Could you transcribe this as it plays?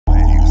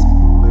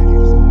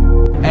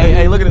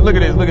look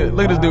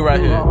at this dude right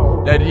here.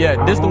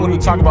 Yeah, this the one who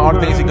talk about all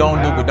the things he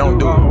gonna do but don't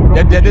do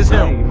it. That is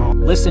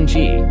him. Listen,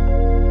 G.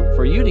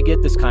 For you to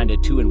get this kind of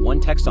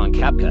 2-in-1 text on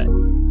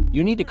Capcut,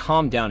 you need to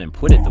calm down and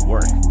put in the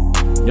work.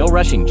 No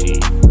rushing, G.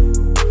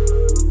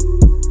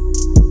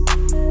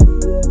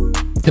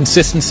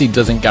 Consistency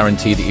doesn't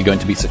guarantee that you're going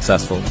to be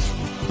successful,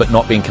 but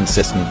not being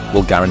consistent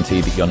will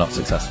guarantee that you're not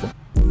successful.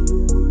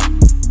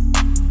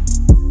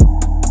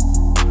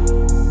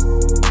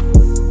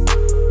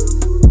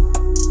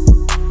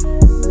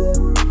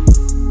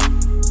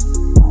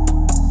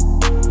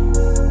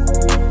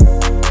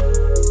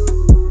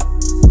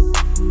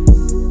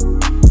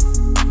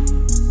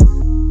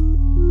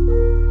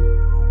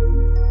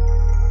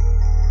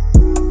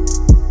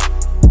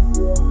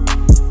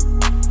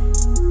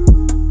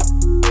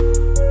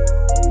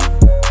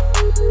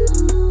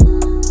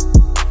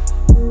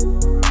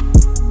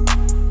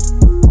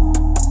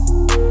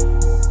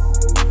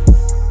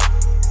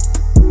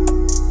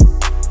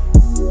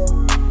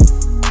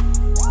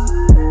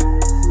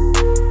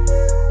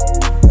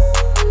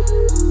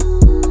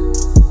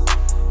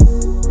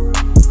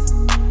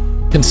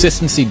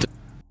 Consistency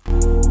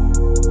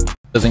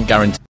doesn't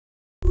guarantee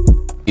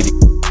you're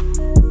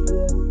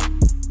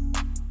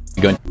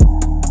going to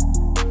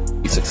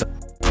be successful,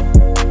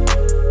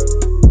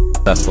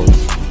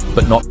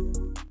 but not.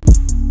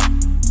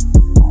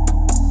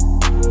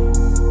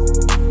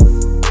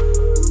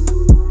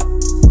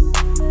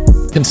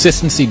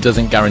 Consistency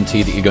doesn't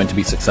guarantee that you're going to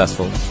be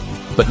successful,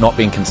 but not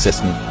being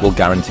consistent will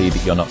guarantee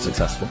that you're not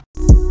successful.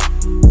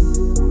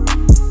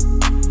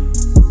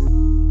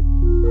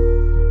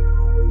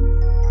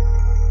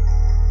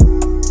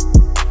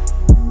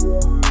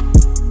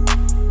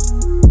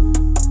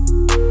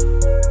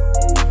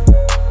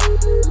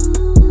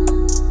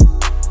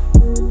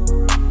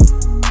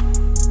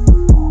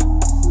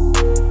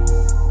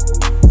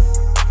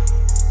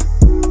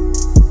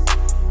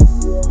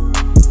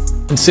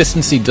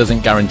 Consistency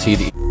doesn't guarantee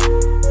that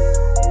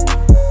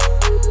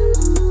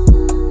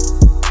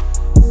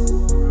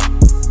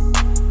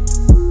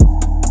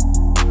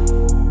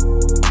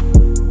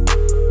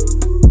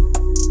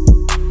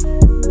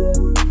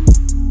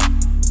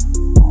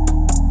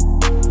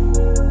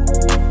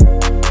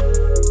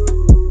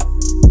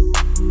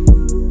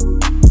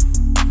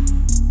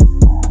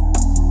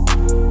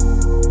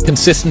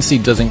Consistency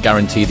doesn't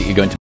guarantee that you're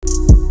going to.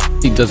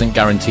 It doesn't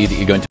guarantee that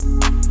you're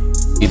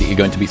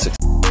going to be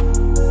successful.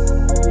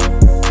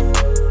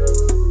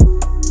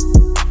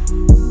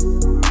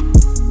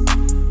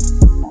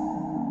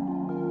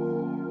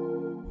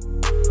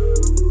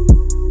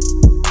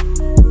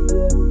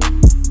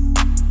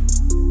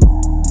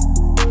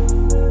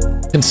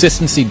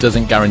 Consistency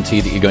doesn't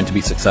guarantee that you're going to be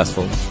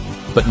successful,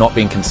 but not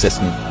being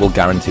consistent will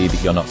guarantee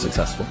that you're not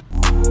successful.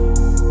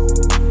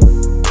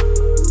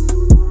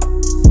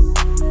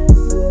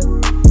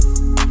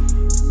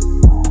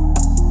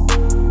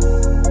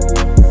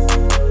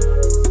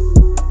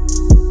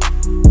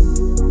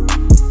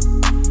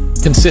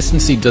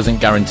 Consistency doesn't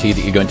guarantee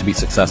that you're going to be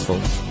successful,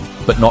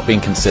 but not being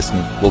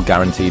consistent will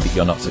guarantee that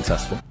you're not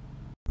successful.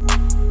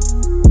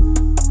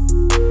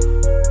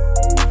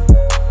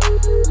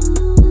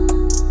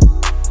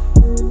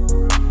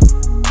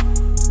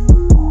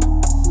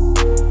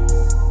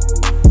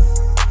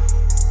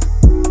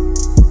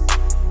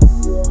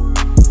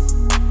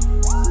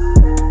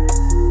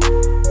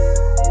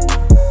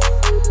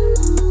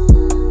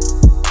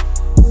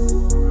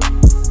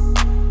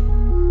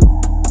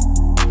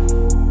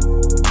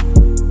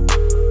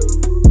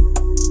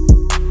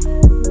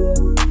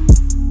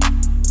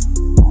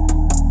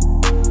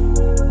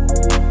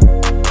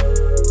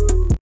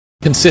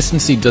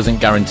 Consistency doesn't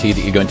guarantee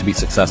that you're going to be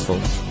successful,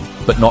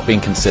 but not being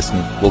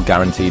consistent will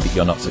guarantee that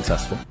you're not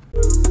successful.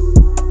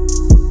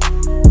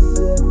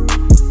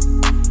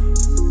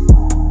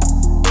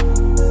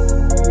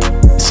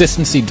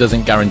 Consistency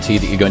doesn't guarantee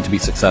that you're going to be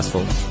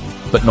successful,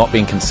 but not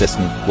being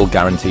consistent will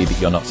guarantee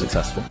that you're not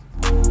successful.